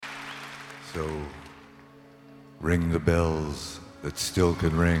So ring the bells that still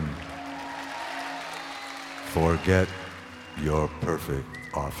can ring. Forget your perfect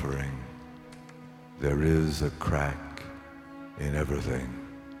offering. There is a crack in everything.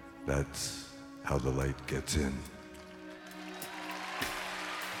 That's how the light gets in.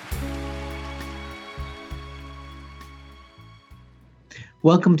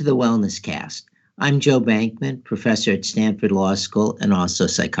 Welcome to the WellnessCast. I'm Joe Bankman, professor at Stanford Law School and also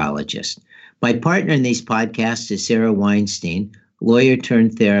psychologist. My partner in these podcasts is Sarah Weinstein, lawyer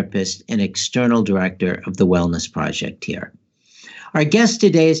turned therapist and external director of the Wellness Project here. Our guest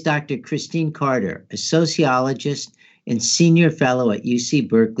today is Dr. Christine Carter, a sociologist and senior fellow at UC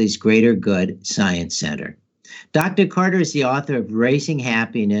Berkeley's Greater Good Science Center. Dr. Carter is the author of Raising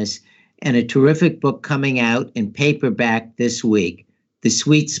Happiness and a terrific book coming out in paperback this week, The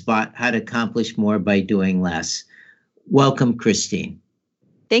Sweet Spot: How to Accomplish More by Doing Less. Welcome, Christine.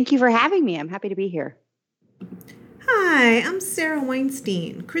 Thank you for having me. I'm happy to be here. Hi, I'm Sarah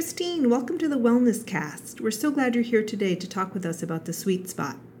Weinstein. Christine, welcome to the Wellness Cast. We're so glad you're here today to talk with us about the sweet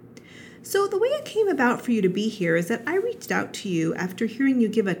spot. So the way it came about for you to be here is that I reached out to you after hearing you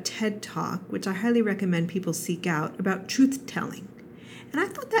give a TED Talk, which I highly recommend people seek out, about truth-telling. And I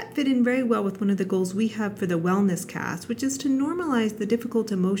thought that fit in very well with one of the goals we have for the Wellness Cast, which is to normalize the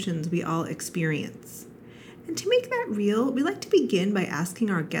difficult emotions we all experience. And to make that real, we like to begin by asking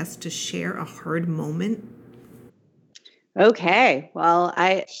our guests to share a hard moment. Okay. Well,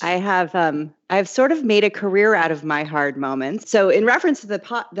 I've sort of made a career out of my hard moments. So in reference to the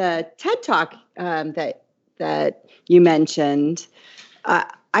TED Talk that you mentioned,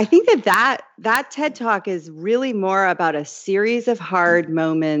 I think that TED Talk is really more about a series of hard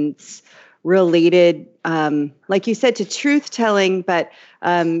moments related, like you said, to truth telling, but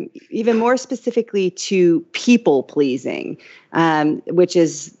even more specifically to people pleasing, which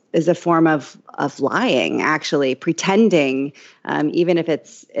is a form of lying, actually pretending, even if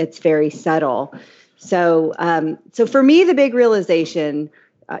it's very subtle. So for me, the big realization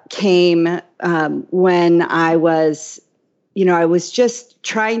came when I was just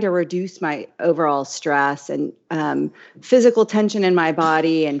trying to reduce my overall stress and physical tension in my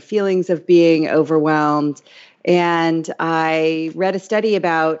body and feelings of being overwhelmed. And I read a study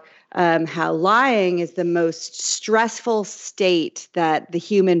about how lying is the most stressful state that the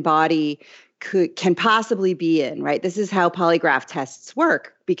human body can possibly be in, right? This is how polygraph tests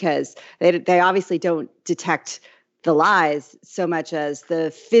work, because they obviously don't detect the lies so much as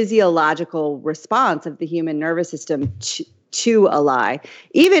the physiological response of the human nervous system to a lie.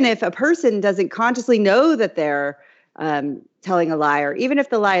 Even if a person doesn't consciously know that they're telling a lie, or even if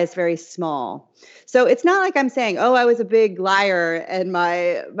the lie is very small. So it's not like I'm saying, oh, I was a big liar and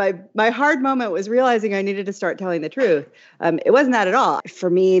my hard moment was realizing I needed to start telling the truth. It wasn't that at all. For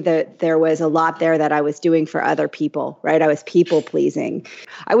me, there was a lot there that I was doing for other people, right? I was people pleasing.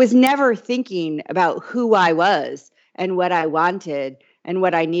 I was never thinking about who I was and what I wanted and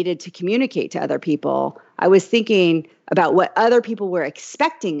what I needed to communicate to other people. I was thinking about what other people were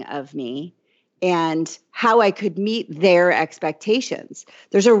expecting of me and how I could meet their expectations.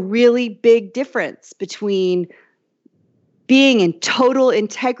 There's a really big difference between being in total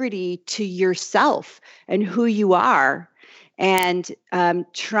integrity to yourself and who you are and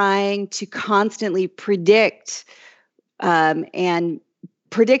trying to constantly predict what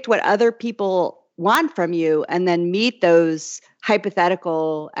other people want from you and then meet those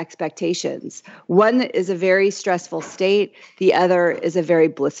hypothetical expectations. One is a very stressful state. The other is a very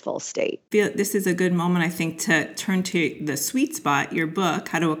blissful state. This is a good moment, I think, to turn to The Sweet Spot, your book,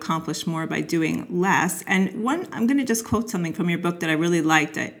 How to Accomplish More by Doing Less. And I'm going to just quote something from your book that I really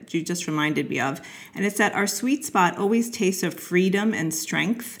liked that you just reminded me of. And it's that our sweet spot always tastes of freedom and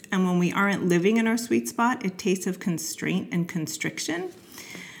strength. And when we aren't living in our sweet spot, it tastes of constraint and constriction.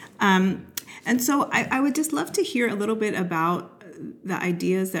 And so I would just love to hear a little bit about the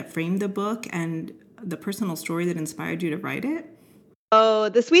ideas that framed the book and the personal story that inspired you to write it. Oh,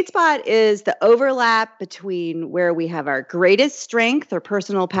 the sweet spot is the overlap between where we have our greatest strength or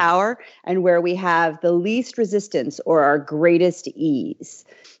personal power and where we have the least resistance or our greatest ease.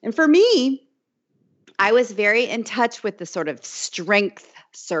 And for me, I was very in touch with the sort of strength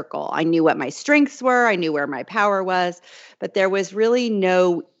circle. I knew what my strengths were. I knew where my power was, but there was really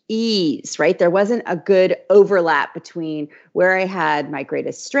no ease, right? There wasn't a good overlap between where I had my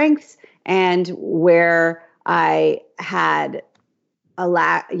greatest strengths and where I had a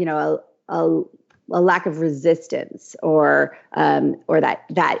lack of resistance or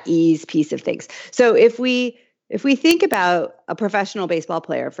that ease piece of things. So if we think about a professional baseball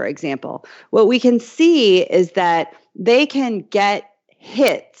player, for example, what we can see is that they can get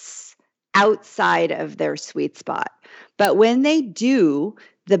hits outside of their sweet spot. But when they do,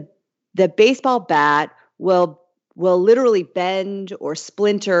 the baseball bat will literally bend or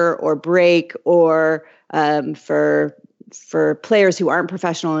splinter or break, or for players who aren't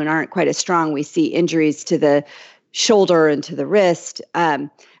professional and aren't quite as strong, we see injuries to the shoulder and to the wrist.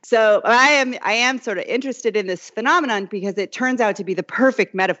 So I am sort of interested in this phenomenon because it turns out to be the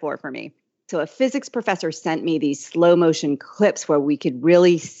perfect metaphor for me. So a physics professor sent me these slow motion clips where we could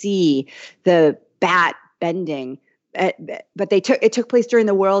really see the bat bending. But it took place during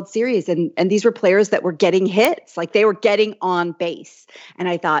the World Series, and these were players that were getting hits, like they were getting on base. And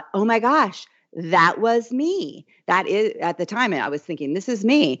I thought, oh my gosh, that was me. That is, at the time, I was thinking, this is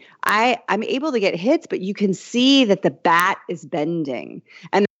me. I'm able to get hits, but you can see that the bat is bending.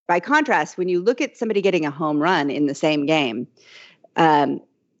 And by contrast, when you look at somebody getting a home run in the same game,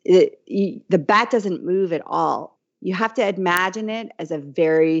 the bat doesn't move at all. You have to imagine it as a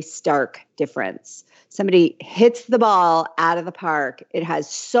very stark difference. Somebody hits the ball out of the park. It has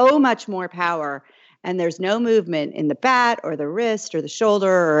so much more power, and there's no movement in the bat or the wrist or the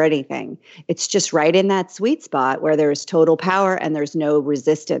shoulder or anything. It's just right in that sweet spot where there's total power and there's no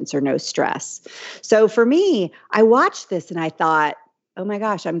resistance or no stress. So for me, I watched this and I thought, oh my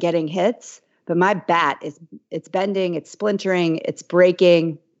gosh, I'm getting hits, but my bat it's bending, it's splintering, it's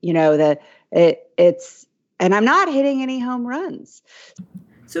breaking, and I'm not hitting any home runs.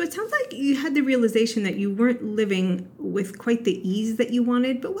 So it sounds like you had the realization that you weren't living with quite the ease that you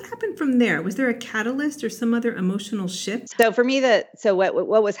wanted, but what happened from there? Was there a catalyst or some other emotional shift? So for me,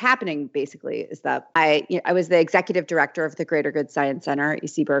 what was happening basically is that I was the executive director of the Greater Good Science Center at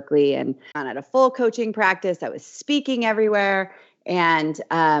UC Berkeley, and I had a full coaching practice. I was speaking everywhere, and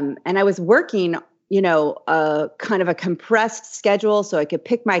I was working, a kind of a compressed schedule so I could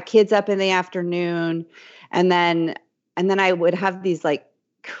pick my kids up in the afternoon, and then I would have these like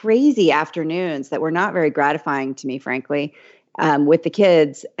crazy afternoons that were not very gratifying to me, frankly, with the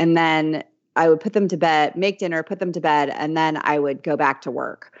kids. And then I would put them to bed, make dinner, put them to bed, and then I would go back to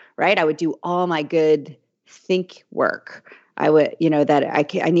work, right? I would do all my good think work. I would, that I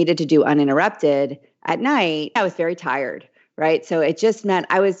needed to do uninterrupted at night. I was very tired, right? So it just meant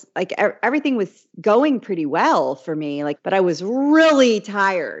I was like, everything was going pretty well for me, but I was really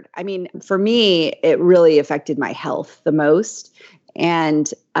tired. I mean, for me, it really affected my health the most. And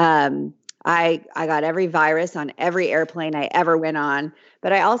I got every virus on every airplane I ever went on,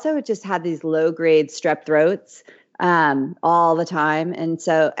 but I also just had these low-grade strep throats all the time, and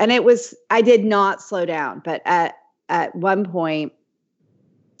I did not slow down. But at one point,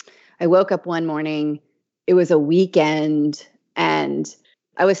 I woke up one morning. It was a weekend, and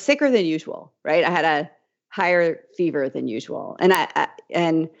I was sicker than usual. Right, I had a higher fever than usual, and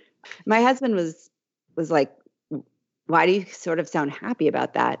my husband was like, why do you sort of sound happy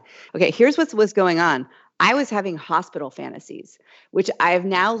about that? Okay, here's what was going on. I was having hospital fantasies, which I've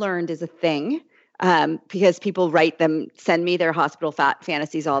now learned is a thing because people send me their hospital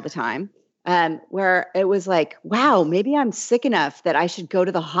fantasies all the time, where it was like, wow, be I'm sick enough that I should go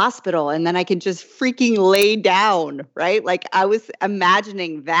to the hospital and then I can just freaking lay down, right? Like I was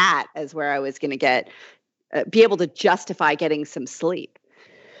imagining that as where I was going to be able to justify getting some sleep.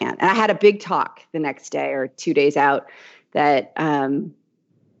 And I had a big talk the next day or 2 days out that,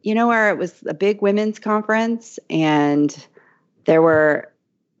 where it was a big women's conference and there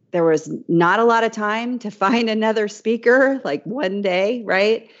was not a lot of time to find another speaker, like one day,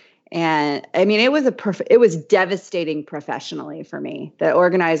 right? And I mean, it was devastating professionally for me. The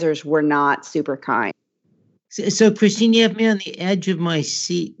organizers were not super kind. So Christine, you have me on the edge of my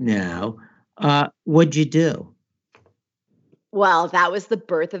seat now. What'd you do? Well, that was the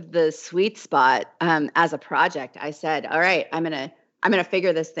birth of the sweet spot as a project. I said, all right, I'm gonna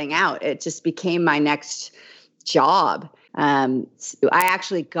figure this thing out. It just became my next job. So I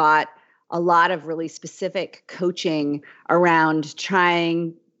actually got a lot of really specific coaching around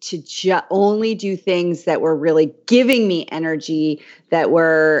trying to only do things that were really giving me energy, that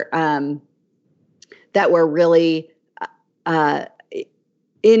were really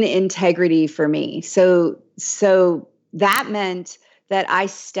in integrity for me. So that meant that I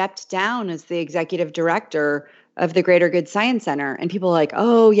stepped down as the executive director of the Greater Good Science Center. And people are like,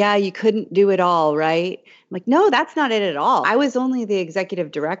 oh, yeah, you couldn't do it all, right? I'm like, no, that's not it at all. I was only the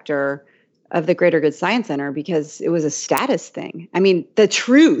executive director of the Greater Good Science Center because it was a status thing. I mean, the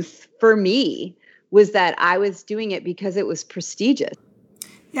truth for me was that I was doing it because it was prestigious.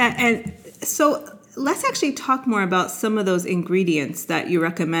 Yeah, and so let's actually talk more about some of those ingredients that you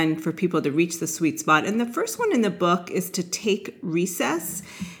recommend for people to reach the sweet spot. And the first one in the book is to take recess.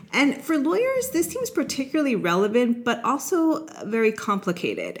 And for lawyers, this seems particularly relevant, but also very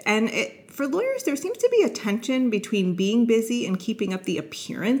complicated. And for lawyers, there seems to be a tension between being busy and keeping up the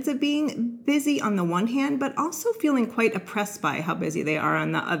appearance of being busy on the one hand, but also feeling quite oppressed by how busy they are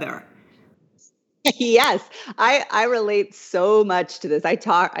on the other. Yes, I relate so much to this.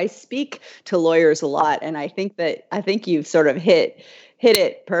 I speak to lawyers a lot, and I think you've sort of hit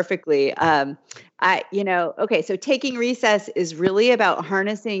it perfectly. Okay, so taking recess is really about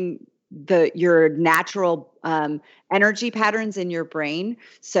harnessing your natural energy patterns in your brain.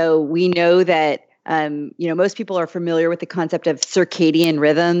 So we know that most people are familiar with the concept of circadian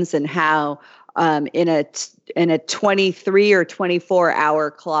rhythms and how in a 23 or 24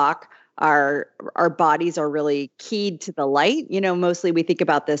 hour clock, our bodies are really keyed to the light. Mostly we think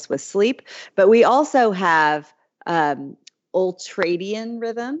about this with sleep, but we also have ultradian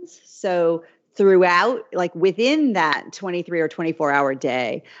rhythms. So throughout, like within that 23 or 24 hour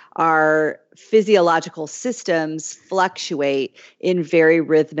day, our physiological systems fluctuate in very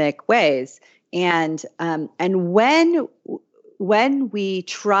rhythmic ways. And when we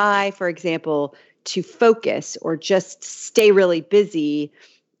try, for example, to focus or just stay really busy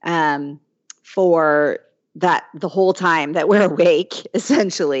for the whole time that we're awake,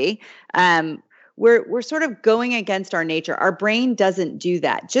 essentially, we're sort of going against our nature. Our brain doesn't do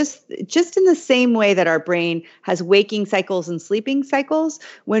that. Just in the same way that our brain has waking cycles and sleeping cycles,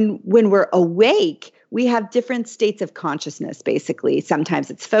 when we're awake, we have different states of consciousness, basically. Sometimes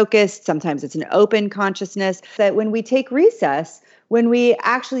it's focused, sometimes it's an open consciousness. That when we take recess, when we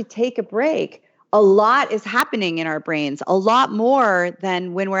actually take a break, a lot is happening in our brains, a lot more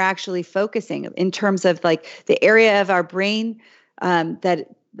than when we're actually focusing, in terms of like the area of our brain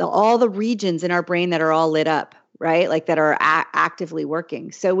all the regions in our brain that are all lit up, right? Like that are actively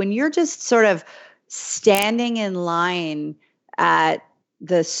working. So when you're just sort of standing in line at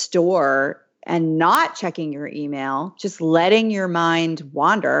the store and not checking your email, just letting your mind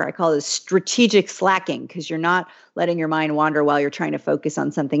wander. I call it strategic slacking, because you're not letting your mind wander while you're trying to focus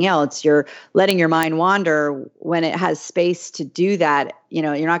on something else. You're letting your mind wander when it has space to do that.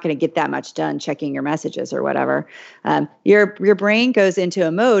 You're not going to get that much done checking your messages or whatever. Your brain goes into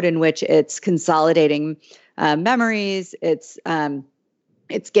a mode in which it's consolidating memories. It's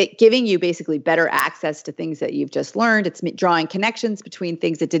giving you basically better access to things that you've just learned. It's drawing connections between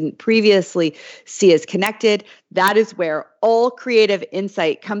things it didn't previously see as connected. That is where all creative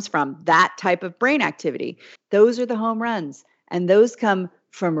insight comes from, that type of brain activity. Those are the home runs. And those come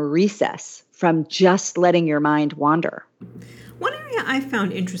from recess, from just letting your mind wander. One area I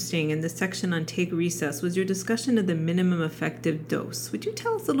found interesting in the section on Take Recess was your discussion of the minimum effective dose. Would you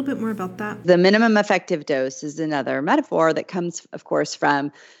tell us a little bit more about that? The minimum effective dose is another metaphor that comes, of course,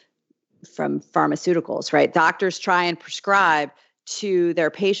 from pharmaceuticals, right? Doctors try and prescribe to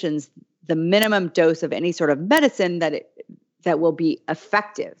their patients the minimum dose of any sort of medicine that will be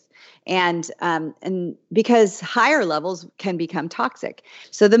effective. And because higher levels can become toxic.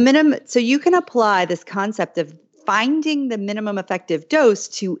 So you can apply this concept of finding the minimum effective dose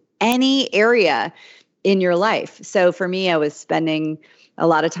to any area in your life. So for me, I was spending a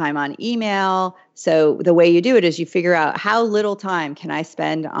lot of time on email. So the way you do it is you figure out how little time can I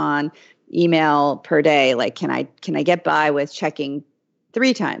spend on email per day? Like, can I get by with checking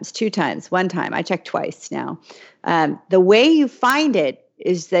 3 times, 2 times, 1 time? I check twice now. The way you find it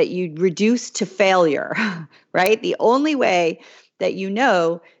is that you reduce to failure, right? The only way that you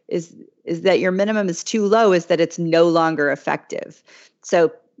know is that your minimum is too low, is that it's no longer effective.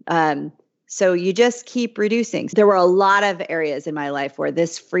 So you just keep reducing. There were a lot of areas in my life where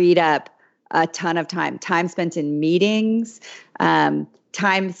this freed up a ton of time spent in meetings,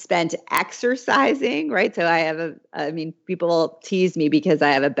 time spent exercising, right? So people tease me because I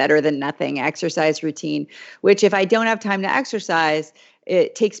have a better than nothing exercise routine, which if I don't have time to exercise,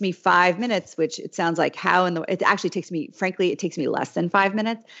 it takes me 5 minutes, which it sounds like it actually takes me, frankly, it takes me less than 5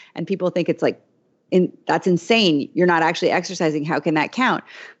 minutes. And people think it's like, that's insane. You're not actually exercising. How can that count?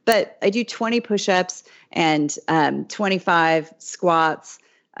 But I do 20 push-ups and 25 squats,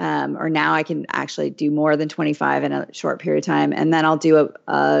 or now I can actually do more than 25 in a short period of time. And then I'll do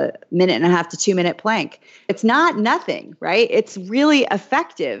a 1.5 to 2 minute plank. It's not nothing, right? It's really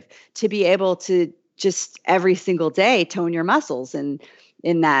effective to be able to just every single day tone your muscles in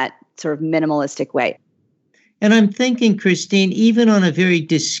that sort of minimalistic way. And I'm thinking, Christine, even on a very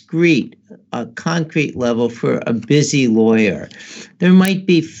discrete, concrete level for a busy lawyer, there might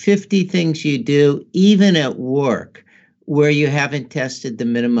be 50 things you do, even at work, where you haven't tested the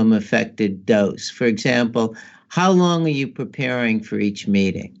minimum effective dose. For example, how long are you preparing for each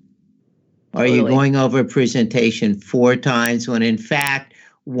meeting? Are you going over a presentation 4 times when in fact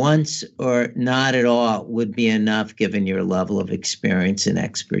once or not at all would be enough given your level of experience and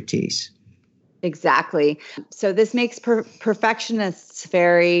expertise. Exactly. So this makes perfectionists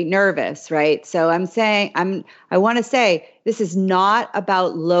very nervous, right? So I want to say this is not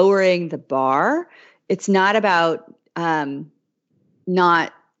about lowering the bar. It's not about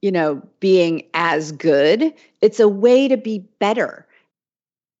not, being as good. It's a way to be better.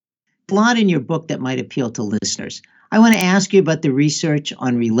 A lot in your book that might appeal to listeners. I want to ask you about the research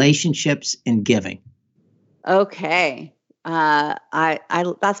on relationships and giving. Okay. I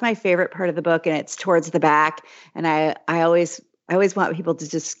that's my favorite part of the book, and it's towards the back. And I always want people to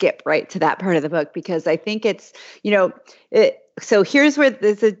just skip right to that part of the book, because I think it's, so here's where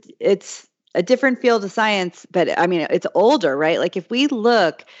it's a different field of science, but I mean, it's older, right? Like if we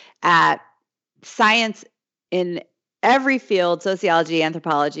look at science in every field, sociology,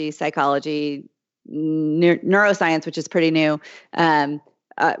 anthropology, psychology, neuroscience, which is pretty new,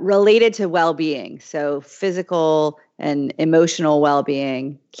 related to well-being. So physical and emotional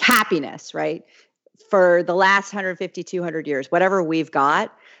well-being, happiness, right? For the last 150, 200 years, whatever we've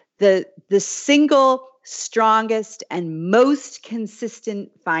got, the single strongest and most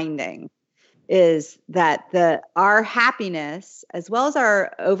consistent finding is that our happiness, as well as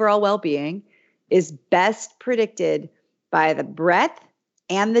our overall well-being, is best predicted by the breadth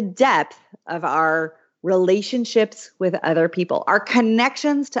and the depth of our relationships with other people. Our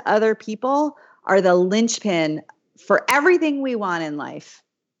connections to other people are the linchpin for everything we want in life,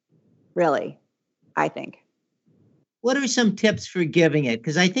 really, I think. What are some tips for giving it?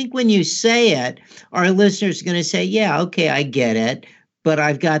 Because I think when you say it, our listeners are going to say, yeah, okay, I get it, but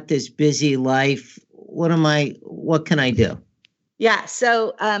I've got this busy life. What can I do? Yeah.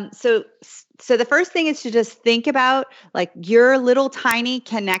 So the first thing is to just think about like your little tiny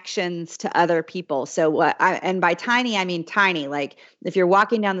connections to other people. So and by tiny, I mean tiny, like if you're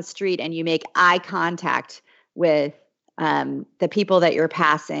walking down the street and you make eye contact with the people that you're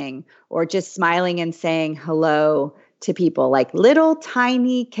passing, or just smiling and saying hello to people, like little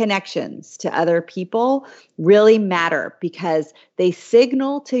tiny connections to other people really matter, because they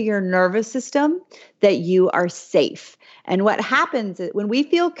signal to your nervous system that you are safe. And what happens is when we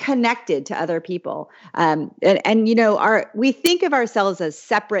feel connected to other people, we think of ourselves as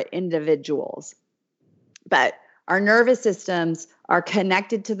separate individuals, but our nervous systems are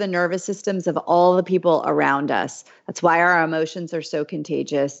connected to the nervous systems of all the people around us. That's why our emotions are so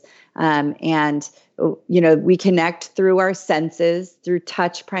contagious. We connect through our senses, through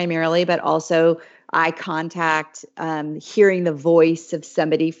touch primarily, but also eye contact, hearing the voice of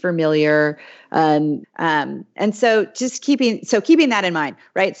somebody familiar. And so just keeping that in mind,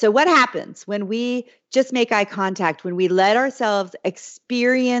 right? So what happens when we just make eye contact, when we let ourselves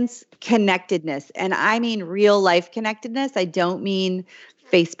experience connectedness? And I mean real life connectedness. I don't mean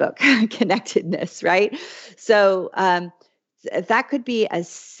Facebook connectedness, right? So that could be as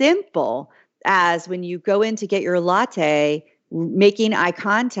simple as when you go in to get your latte, making eye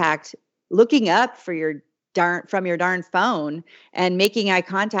contact, looking up from your darn phone and making eye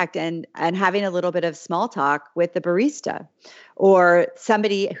contact and having a little bit of small talk with the barista or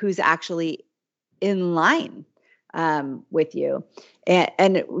somebody who's actually in line with you.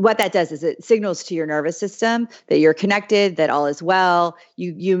 And what that does is it signals to your nervous system that you're connected, that all is well.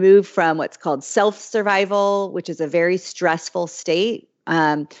 You move from what's called self-survival, which is a very stressful state,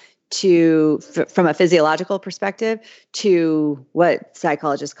 from a physiological perspective, to what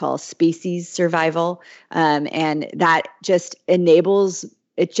psychologists call species survival. And that just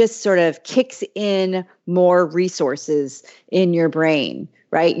it just sort of kicks in more resources in your brain,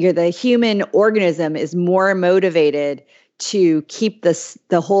 right? The human organism is more motivated to keep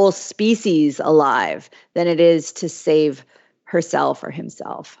the whole species alive than it is to save herself or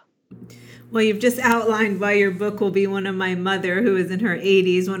himself. Well, you've just outlined why your book will be one of my mother, who is in her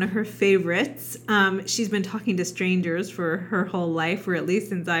 80s, one of her favorites. She's been talking to strangers for her whole life, or at least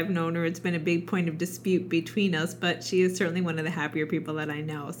since I've known her. It's been a big point of dispute between us, but she is certainly one of the happier people that I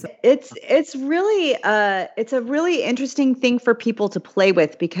know. So it's a really interesting thing for people to play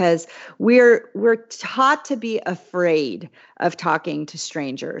with, because we're taught to be afraid of talking to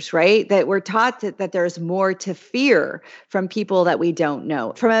strangers, right? That we're taught that there's more to fear from people that we don't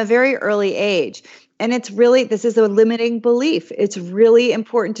know from a very early age. And this is a limiting belief. It's really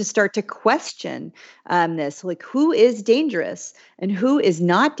important to start to question this, like who is dangerous and who is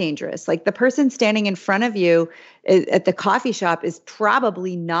not dangerous. Like the person standing in front of you at the coffee shop is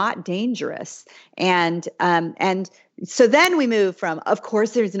probably not dangerous. And so then we move from, of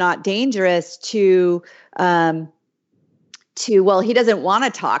course, there's not dangerous to, well, he doesn't want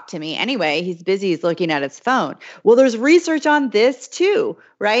to talk to me anyway. He's busy. He's looking at his phone. Well, there's research on this too,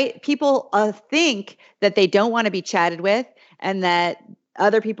 right? People think that they don't want to be chatted with and that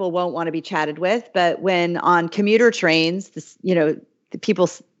other people won't want to be chatted with. But when on commuter trains, the people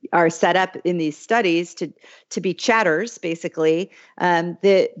are set up in these studies to be chatters, basically,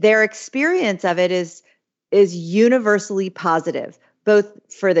 their experience of it is universally positive, both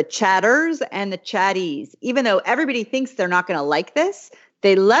for the chatters and the chatties. Even though everybody thinks they're not going to like this,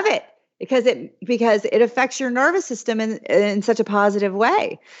 they love it because it affects your nervous system in such a positive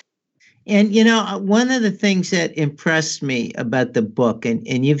way. And, one of the things that impressed me about the book,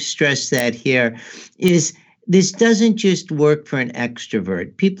 and you've stressed that here, is this doesn't just work for an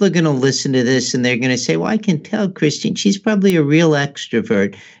extrovert. People are going to listen to this and they're going to say, well, I can tell Christine, she's probably a real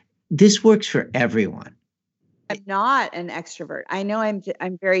extrovert. This works for everyone. I'm not an extrovert. I know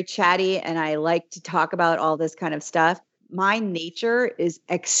I'm very chatty and I like to talk about all this kind of stuff. My nature is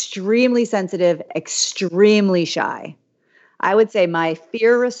extremely sensitive, extremely shy. I would say my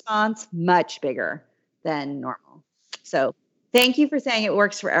fear response much bigger than normal. So thank you for saying it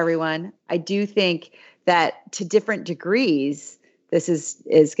works for everyone. I do think that to different degrees, this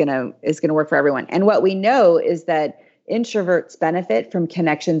is gonna work for everyone. And what we know is that introverts benefit from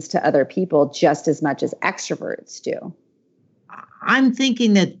connections to other people just as much as extroverts do. I'm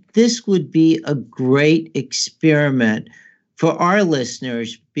thinking that this would be a great experiment for our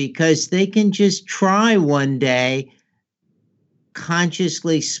listeners because they can just try one day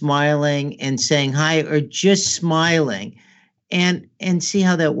consciously smiling and saying hi or just smiling and see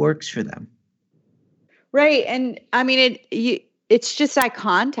how that works for them. Right. And I mean, it's just eye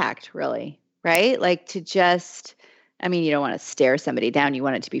contact, really, right? Like to just, you don't want to stare somebody down. You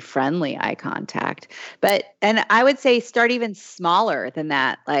want it to be friendly eye contact. And I would say start even smaller than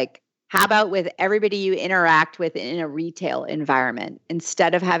that. Like, how about with everybody you interact with in a retail environment?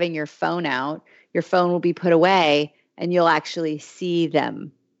 Instead of having your phone out, your phone will be put away and you'll actually see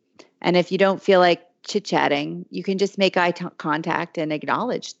them. And if you don't feel like chit-chatting, you can just make eye contact and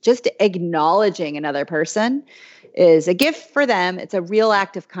acknowledge. Just acknowledging another person is a gift for them. It's a real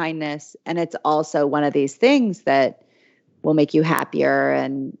act of kindness. And it's also one of these things that will make you happier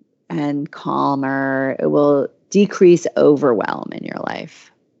and calmer. It will decrease overwhelm in your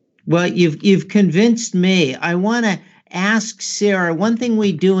life. Well, you've convinced me. I want to ask Sarah, one thing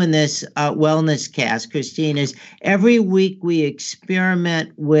we do in this wellness cast, Christine, is every week we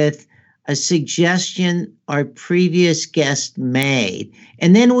experiment with a suggestion our previous guest made,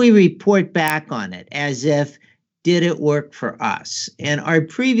 and then we report back on it as if, did it work for us? And our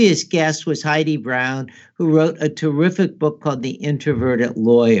previous guest was Heidi Brown, who wrote a terrific book called The Introverted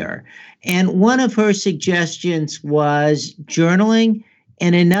Lawyer. And one of her suggestions was journaling,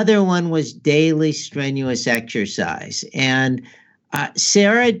 and another one was daily strenuous exercise. And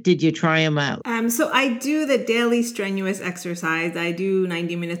Sarah, did you try them out? So I do the daily strenuous exercise. I do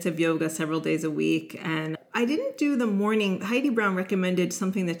 90 minutes of yoga several days a week. And I didn't do the morning. Heidi Brown recommended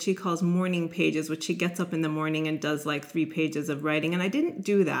something that she calls morning pages, which she gets up in the morning and does like 3 pages of writing. And I didn't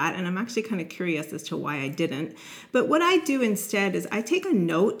do that. And I'm actually kind of curious as to why I didn't. But what I do instead is I take a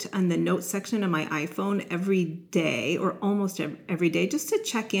note on the notes section of my iPhone every day or almost every day just to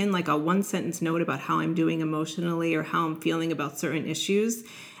check in, like a 1-sentence note about how I'm doing emotionally or how I'm feeling about certain issues.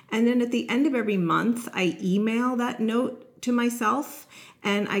 And then at the end of every month, I email that note to myself.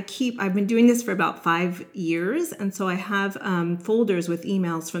 And I've been doing this for about 5 years. And so I have folders with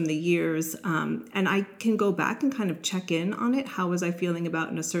emails from the years. And I can go back and kind of check in on it. How was I feeling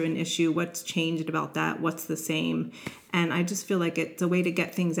about a certain issue? What's changed about that? What's the same? And I just feel like it's a way to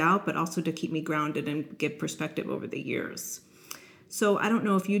get things out, but also to keep me grounded and give perspective over the years. So I don't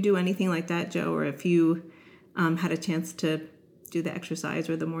know if you do anything like that, Joe, or if you had a chance to do the exercise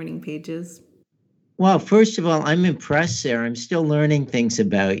or the morning pages. Well, first of all, I'm impressed, Sarah. I'm still learning things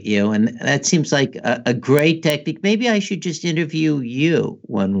about you. And that seems like a great technique. Maybe I should just interview you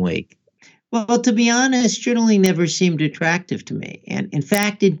one week. Well, to be honest, journaling never seemed attractive to me. And in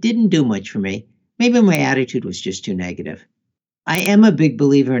fact, it didn't do much for me. Maybe my attitude was just too negative. I am a big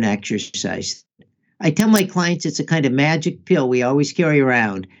believer in exercise. I tell my clients it's a kind of magic pill we always carry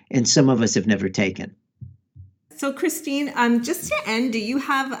around, and some of us have never taken. So Christine, just to end, do you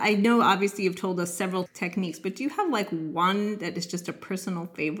have, I know obviously you've told us several techniques, but do you have like one that is just a personal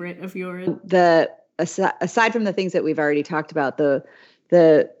favorite of yours? Aside from the things that we've already talked about,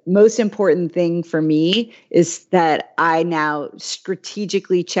 the most important thing for me is that I now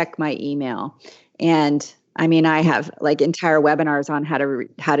strategically check my email. And I have like entire webinars on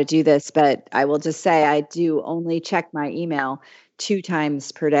how to do this, but I will just say I do only check my email 2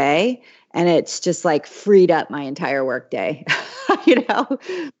 times per day. And it's just like freed up my entire workday.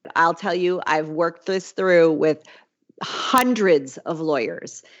 I'll tell you, I've worked this through with hundreds of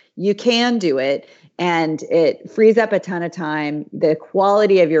lawyers. You can do it, and it frees up a ton of time. The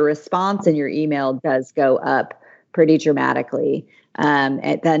quality of your response in your email does go up pretty dramatically.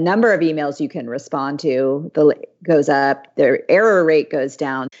 The number of emails you can respond to goes up. The error rate goes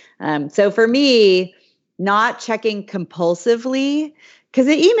down. So for me, not checking compulsively, because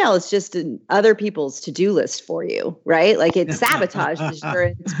the email is just other people's to-do list for you, right? Like it sabotages your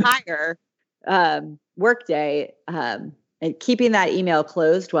entire workday. And keeping that email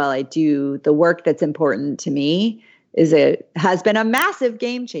closed while I do the work that's important to me has been a massive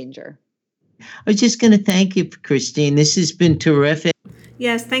game changer. I was just going to thank you, Christine. This has been terrific.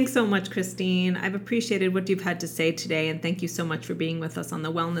 Yes, thanks so much, Christine. I've appreciated what you've had to say today, and thank you so much for being with us on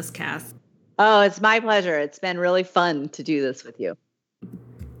the Wellness Cast. Oh, it's my pleasure. It's been really fun to do this with you.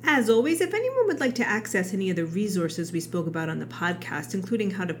 As always, if anyone would like to access any of the resources we spoke about on the podcast,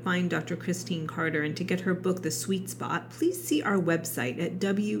 including how to find Dr. Christine Carter and to get her book, The Sweet Spot, please see our website at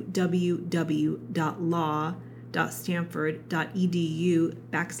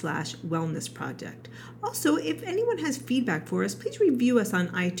www.law.stanford.edu/wellness project. Also, if anyone has feedback for us, please review us on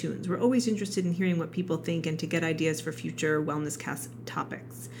iTunes. We're always interested in hearing what people think and to get ideas for future Wellness Cast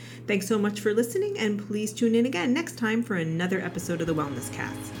topics. Thanks so much for listening, and please tune in again next time for another episode of the Wellness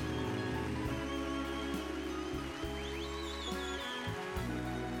Cast.